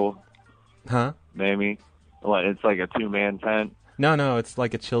 people? Huh? Maybe. What, it's like a 2-man tent? No, it's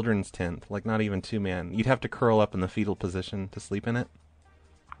like a children's tent. Like, not even 2-man. You'd have to curl up in the fetal position to sleep in it.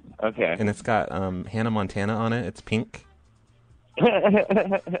 Okay. And it's got Hannah Montana on it. It's pink.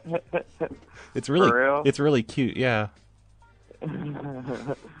 It's really cute, yeah.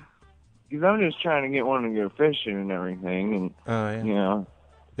 Because I'm just trying to get one to go fishing and everything, and yeah. you know,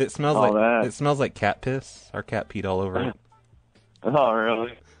 it smells all like that. It smells like cat piss. Our cat peed all over it. Oh,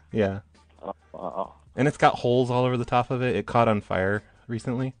 really? Yeah. Oh, wow. And it's got holes all over the top of it. It caught on fire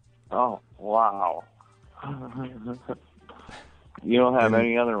recently. Oh, wow. You don't have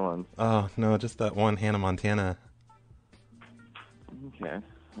any other ones? Oh no, just that one Hannah Montana. Okay.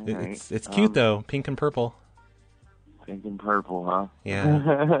 It's cute though, pink and purple. Pink and purple, huh?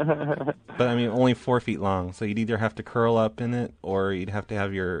 Yeah. But I mean, only 4 feet long, so you'd either have to curl up in it, or you'd have to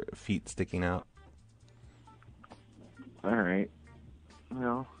have your feet sticking out. All right.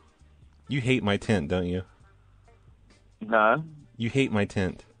 Well. You hate my tent, don't you? Huh? You hate my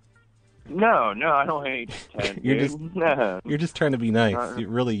tent. No, I don't hate the tent. You're just trying to be nice.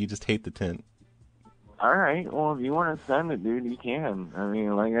 You just hate the tent. All right. Well, if you want to send it, dude, you can. I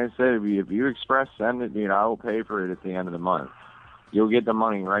mean, like I said, if you express send it, dude, I will pay for it at the end of the month. You'll get the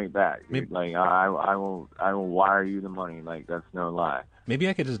money right back, dude. Like I will wire you the money. Like, that's no lie. Maybe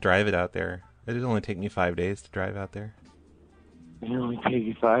I could just drive it out there. It'd only take me 5 days to drive out there. It only take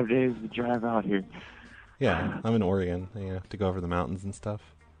you 5 days to drive out here. Yeah, I'm in Oregon. You have to go over the mountains and stuff.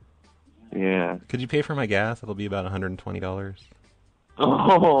 Yeah. Could you pay for my gas? It'll be about $120.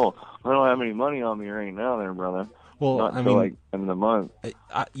 Oh, I don't have any money on me right now, there, brother. Well, not I until mean, like end of the month.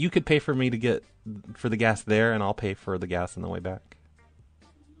 You could pay for me to get for the gas there, and I'll pay for the gas on the way back.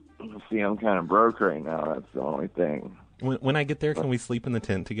 See, I'm kind of broke right now. That's the only thing. When I get there, can we sleep in the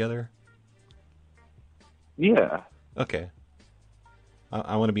tent together? Yeah. Okay.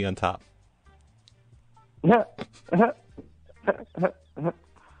 I want to be on top. Yeah.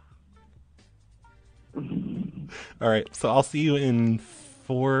 All right, so I'll see you in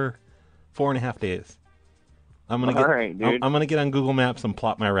 4.5 days. I'm gonna get. All right, dude. I'm gonna get on Google Maps and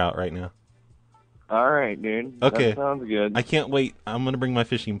plot my route right now. All right, dude. Okay. That sounds good. I can't wait. I'm gonna bring my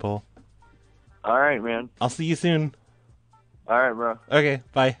fishing pole. All right, man. I'll see you soon. All right, bro. Okay,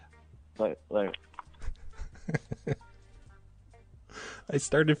 bye. Later. I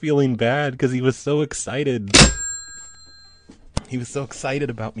started feeling bad because he was so excited. He was so excited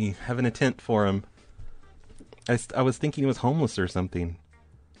about me having a tent for him. I was thinking he was homeless or something.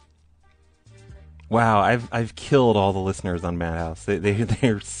 Wow, I've killed all the listeners on Madhouse.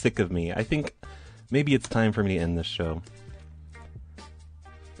 They're sick of me. I think maybe it's time for me to end this show.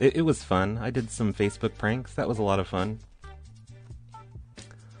 It was fun. I did some Facebook pranks. That was a lot of fun.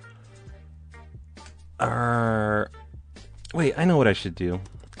 Wait, I know what I should do.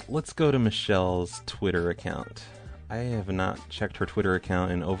 Let's go to Michelle's Twitter account. I have not checked her Twitter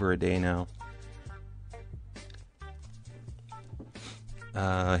account in over a day now.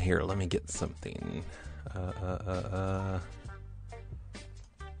 Here, let me get something.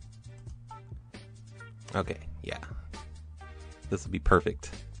 Okay, yeah. This will be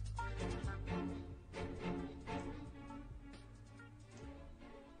perfect.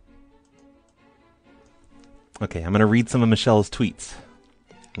 Okay, I'm going to read some of Michelle's tweets.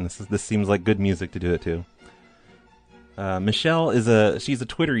 And this seems like good music to do it to. Michelle she's a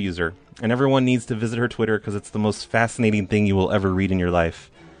Twitter user, and everyone needs to visit her Twitter because it's the most fascinating thing you will ever read in your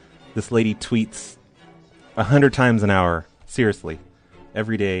life. This lady tweets 100 times an hour, seriously,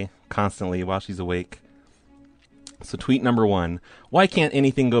 every day, constantly, while she's awake. So tweet number 1, why can't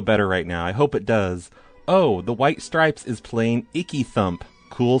anything go better right now? I hope it does. Oh, the White Stripes is playing Icky Thump.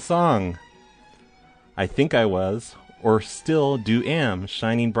 Cool song. I think I was, or still do am,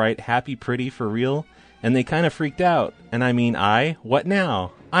 shining bright, happy, pretty, for real. And they kind of freaked out. And I mean, what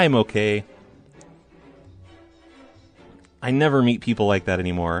now? I'm okay. I never meet people like that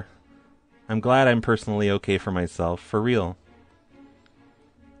anymore. I'm glad I'm personally okay for myself, for real.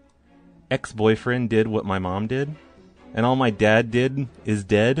 Ex-boyfriend did what my mom did. And all my dad did is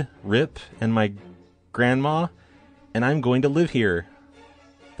dead, rip, and my grandma. And I'm going to live here.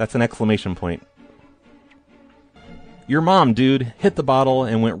 That's an exclamation point. Your mom, dude, hit the bottle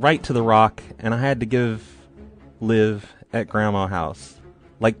and went right to the rock, and I had to live at Grandma House.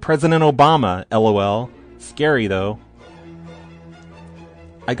 Like President Obama, LOL. Scary, though.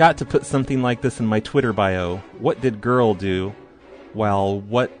 I got to put something like this in my Twitter bio. What did girl do? Well,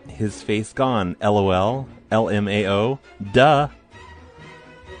 what, his face gone, LOL. LMAO. Duh.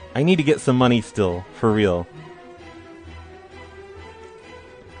 I need to get some money still, for real.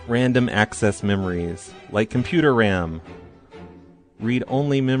 Random access memories, like computer RAM.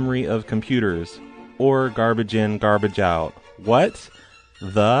 Read-only memory of computers. Or garbage in, garbage out. What?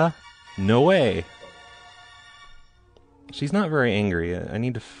 No way. She's not very angry. I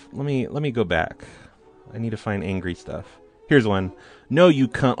need to... let me go back. I need to find angry stuff. Here's one. No, you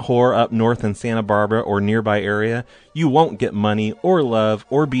cunt whore up north in Santa Barbara or nearby area. You won't get money or love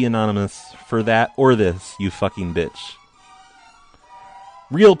or be anonymous for that or this, you fucking bitch.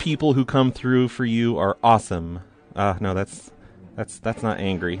 Real people who come through for you are awesome. No, that's not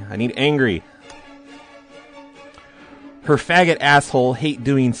angry. I need angry. Her faggot asshole hate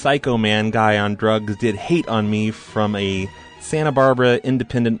doing psycho man guy on drugs did hate on me from a Santa Barbara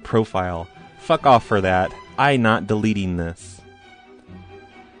independent profile. Fuck off for that. I not deleting this.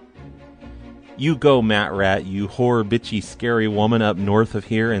 You go, Matt Rat, you whore bitchy scary woman up north of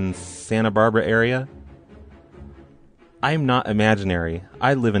here in Santa Barbara area. I'm not imaginary.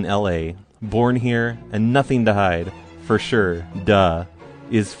 I live in LA, born here, and nothing to hide. For sure, duh.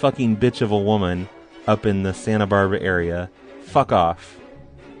 Is fucking bitch of a woman up in the Santa Barbara area. Fuck off.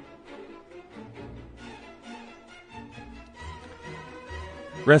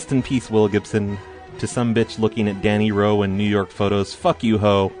 Rest in peace, Will Gibson. To some bitch looking at Danny Rowe in New York photos. Fuck you,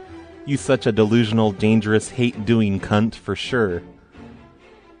 ho. You such a delusional, dangerous, hate-doing cunt for sure.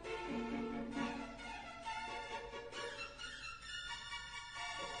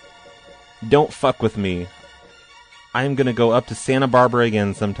 Don't fuck with me. I'm gonna go up to Santa Barbara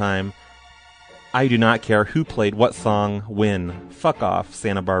again sometime. I do not care who played what song, when. Fuck off,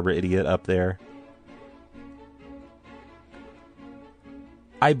 Santa Barbara idiot up there.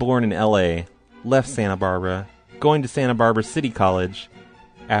 I born in LA, left Santa Barbara, going to Santa Barbara City College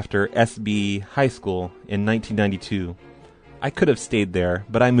after SB High School in 1992. I could have stayed there,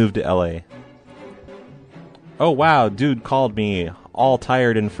 but I moved to LA. Oh wow, dude called me, all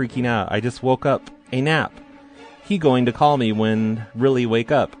tired and freaking out. I just woke up, a nap. He going to call me when really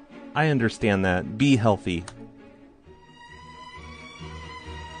wake up. I understand that. Be healthy.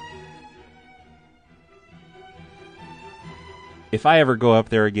 If I ever go up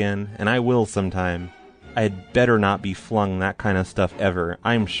there again, and I will sometime, I'd better not be flung that kind of stuff ever.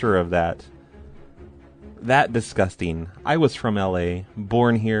 I'm sure of that. That disgusting. I was from LA,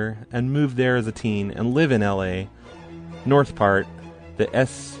 born here, and moved there as a teen, and live in LA. North part,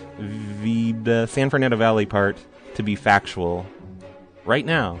 the San Fernando Valley part, to be factual. Right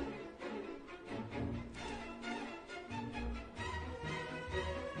now.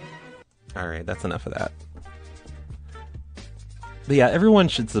 Alright, that's enough of that. But yeah, everyone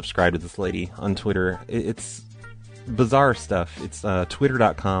should subscribe to this lady on Twitter. It's bizarre stuff. It's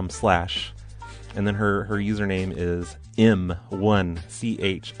twitter.com/ and then her username is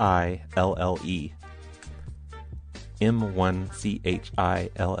M1CHILLE.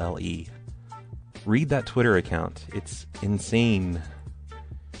 M1CHILLE. Read that Twitter account. It's insane.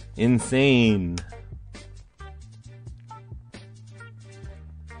 Insane.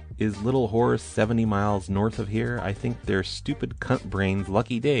 Is Little Horse 70 miles north of here? I think they're stupid cunt brains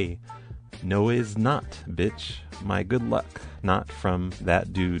lucky day. No is not, bitch. My good luck. Not from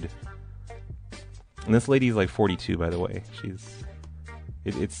that dude. And this lady's like 42, by the way.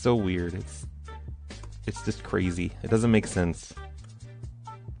 It's so weird. It's just crazy. It doesn't make sense.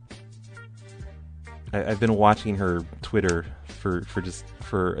 I've been watching her Twitter for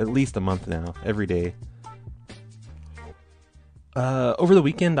at least a month now, every day. Over the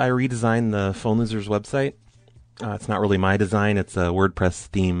weekend, I redesigned the Phone Losers website. It's not really my design; it's a WordPress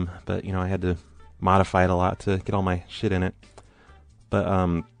theme, but I had to modify it a lot to get all my shit in it. But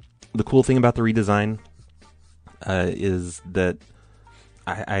the cool thing about the redesign is that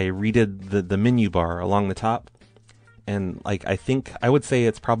I redid the menu bar along the top, and I would say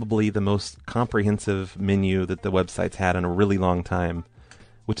it's probably the most comprehensive menu that the website's had in a really long time,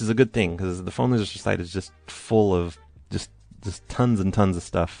 which is a good thing because the Phone Losers site is just full of just tons and tons of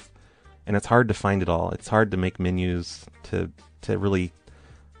stuff, and it's hard to find it all. It's hard to make menus to really,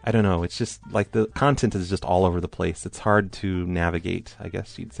 I don't know, it's just like the content is just all over the place. It's hard to navigate, I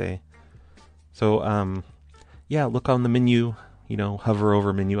guess you'd say. So yeah, look on the menu, hover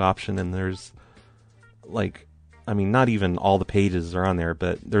over menu option, and there's not even all the pages are on there,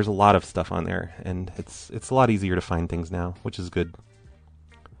 but there's a lot of stuff on there, and it's a lot easier to find things now, which is good.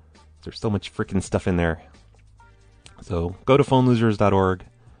 There's so much freaking stuff in there. So go to phonelosers.org,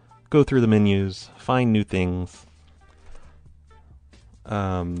 go through the menus, find new things.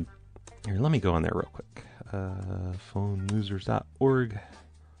 Here, let me go on there real quick. Phonelosers.org.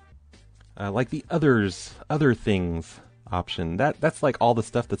 Like the other things option. That's like all the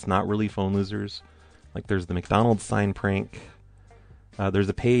stuff that's not really Phone Losers. Like there's the McDonald's sign prank. There's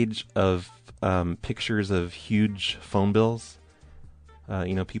a page of pictures of huge phone bills.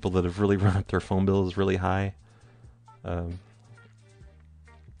 People that have really run up their phone bills really high.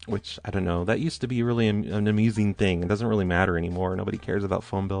 Which, I don't know, that used to be really an amusing thing. It doesn't really matter anymore. Nobody cares about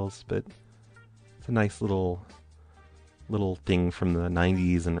phone bills, but it's a nice little thing from the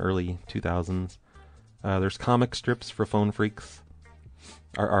 90s and early 2000s. There's comic strips for phone freaks.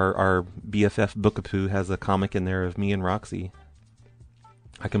 Our BFF Bookapoo has a comic in there of me and Roxy.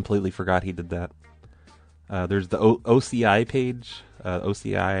 I completely forgot he did that. There's the OCI page,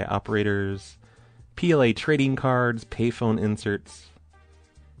 OCI operators, PLA trading cards, payphone inserts.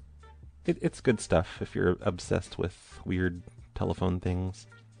 It's good stuff if you're obsessed with weird telephone things.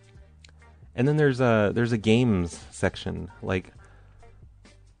 And then there's a games section, like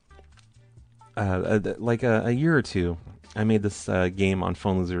a year or two. I made this game on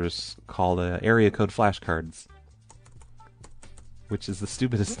Phone Losers called Area Code Flashcards, which is the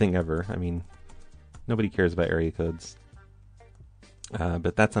stupidest thing ever. I mean, nobody cares about area codes.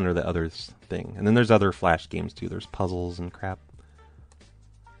 But that's under the others thing. And then there's other Flash games too. There's puzzles and crap.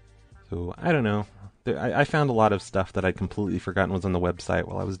 So, I don't know. I found a lot of stuff that I'd completely forgotten was on the website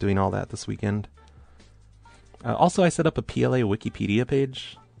while I was doing all that this weekend. Also, I set up a PLA Wikipedia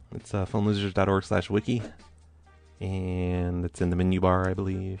page. It's phonelosers.org/wiki. And it's in the menu bar, I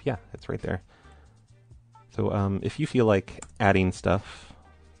believe. Yeah, it's right there. So, if you feel like adding stuff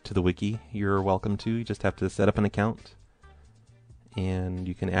to the wiki, you're welcome to. You just have to set up an account. And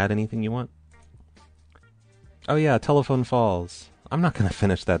you can add anything you want. Oh yeah, Telephone Falls. I'm not going to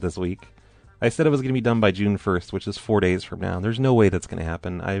finish that this week. I said it was going to be done by June 1st, which is 4 days from now. There's no way that's going to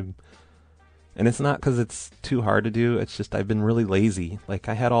happen. And it's not because it's too hard to do. It's just I've been really lazy. Like,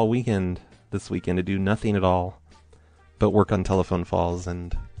 I had all weekend this weekend to do nothing at all but work on Telephone Falls.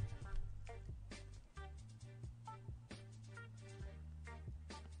 And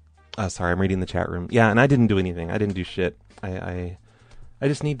sorry, I'm reading the chat room. Yeah, and I didn't do anything. I didn't do shit. I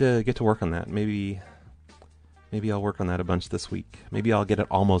just need to get to work on that. Maybe I'll work on that a bunch this week. Maybe I'll get it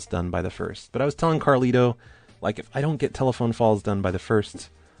almost done by the 1st. But I was telling Carlito, like, if I don't get Telephone Falls done by the 1st,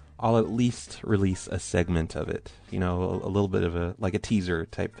 I'll at least release a segment of it. You know, a little bit of a teaser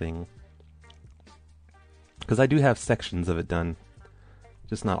type thing. Because I do have sections of it done.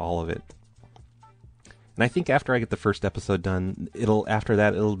 Just not all of it. And I think after I get the first episode done, it'll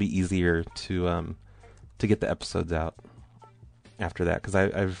be easier to get the episodes out after that. Because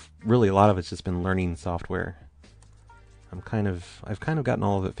I've really, a lot of it's just been learning software. I've kind of gotten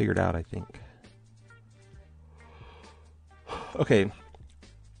all of it figured out, I think. Okay,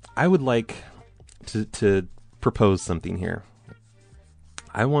 I would like to propose something here.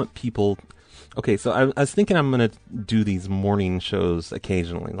 I want people... Okay, so I was thinking I'm going to do these morning shows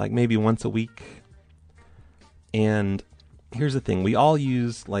occasionally, like maybe once a week. And here's the thing. We all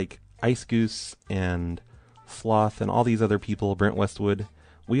use, like, Ice Goose and Sloth and all these other people, Brent Westwood.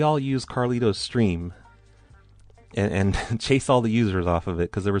 We all use Carlito's Stream and chase all the users off of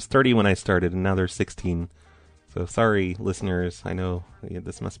it, because there was 30 when I started, and now there's 16. So sorry, listeners. I know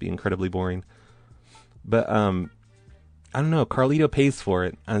this must be incredibly boring. But, I don't know. Carlito pays for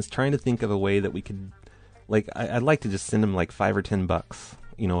it. I was trying to think of a way that we could... Like, I'd like to just send him like $5 or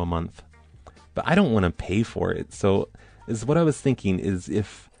 $10, a month. But I don't want to pay for it. So, what I was thinking is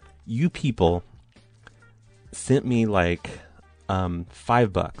if you people sent me like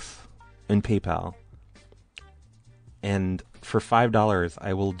 $5 in PayPal, and for $5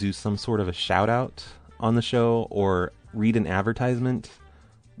 I will do some sort of a shout out on the show, or read an advertisement,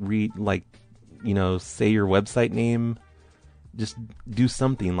 say your website name, just do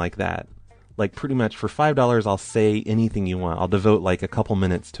something like that. Like, pretty much for $5 I'll say anything you want. I'll devote like a couple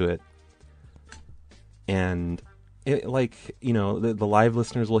minutes to it. And it, the live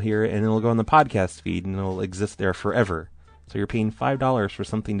listeners will hear it, and it'll go on the podcast feed, and it'll exist there forever. So you're paying $5 for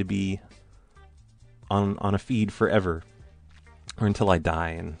something to be on a feed forever, or until I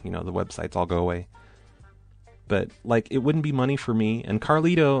die and the websites all go away. But it wouldn't be money for me. And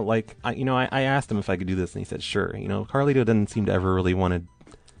Carlito, I asked him if I could do this, and he said sure. Carlito doesn't seem to ever really want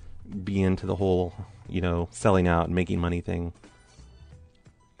to be into the whole selling out and making money thing.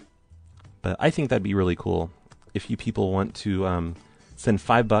 But I think that'd be really cool. If you people want to send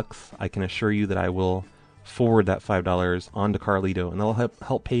 $5, I can assure you that I will forward that $5 on to Carlito, and that'll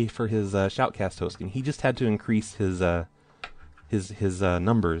help pay for his Shoutcast hosting. He just had to increase his numbers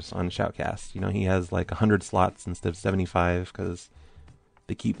on Shoutcast. He has like 100 slots instead of 75 because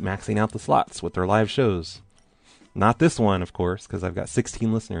they keep maxing out the slots with their live shows. Not this one, of course, because I've got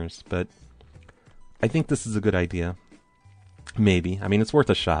 16 listeners, but I think this is a good idea. Maybe. I mean, it's worth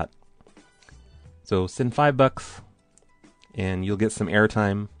a shot. So send $5 and you'll get some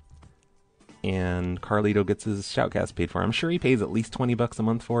airtime. and Carlito gets his shoutcast paid for. I'm sure he pays at least $20 a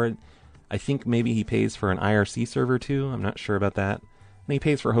month for it. I think maybe he pays for an IRC server too. I'm not sure about that. And he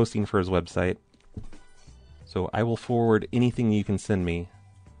pays for hosting for his website. So I will forward anything you can send me.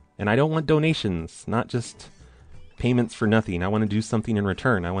 And I don't want donations, not just payments for nothing. I want to do something in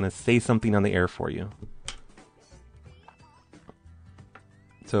return. I want to say something on the air for you.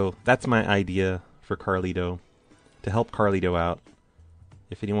 So that's my idea for Carlito, to help Carlito out.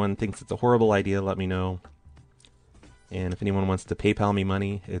 If anyone thinks it's a horrible idea, let me know. And if anyone wants to PayPal me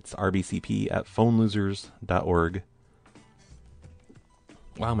money, it's rbcp@phonelosers.org.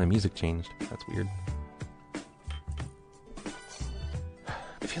 Wow, my music changed. That's weird.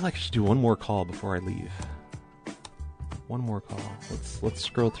 I feel like I should do one more call before I leave. One more call. Let's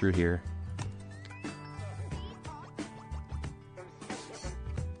scroll through here.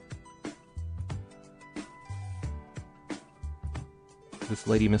 This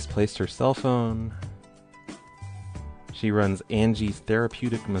lady misplaced her cell phone. She runs Angie's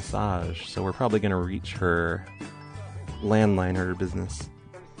Therapeutic Massage, so we're probably going to reach her landline, her business.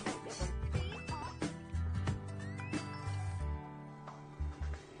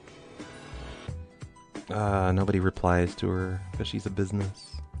 Nobody replies to her because she's a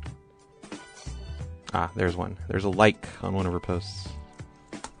business. Ah, there's one. There's a like on one of her posts.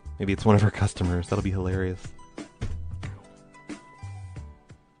 Maybe it's one of her customers. That'll be hilarious.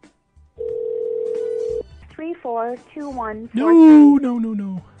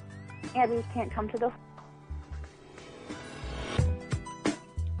 No. Abby can't come to the...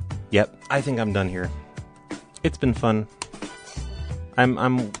 Yep, I think I'm done here. It's been fun.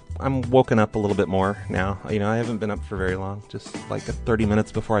 I'm woken up a little bit more now. You know, I haven't been up for very long, just like 30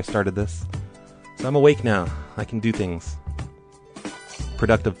 minutes before I started this. So I'm awake now. I can do things.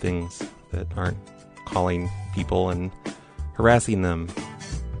 Productive things that aren't calling people and harassing them.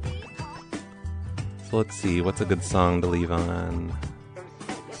 So let's see, what's a good song to leave on?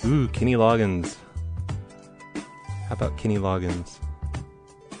 Ooh, Kenny Loggins. How about Kenny Loggins?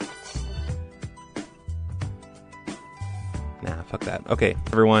 Nah, fuck that. Okay,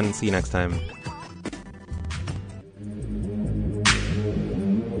 everyone, see you next time.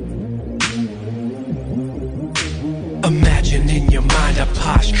 Imagine in your mind a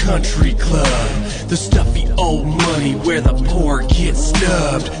posh country club, the stuffy old money where the poor get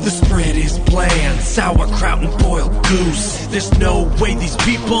snubbed. The spread is bland, sauerkraut and boiled goose. There's no way these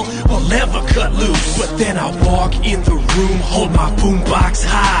people will ever cut loose. But then I walk in the room, hold my boombox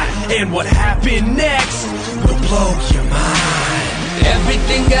high, and what happened next will blow your mind.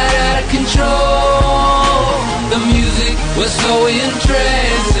 Everything got out of control. The music was so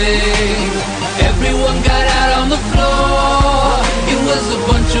interesting. Everyone got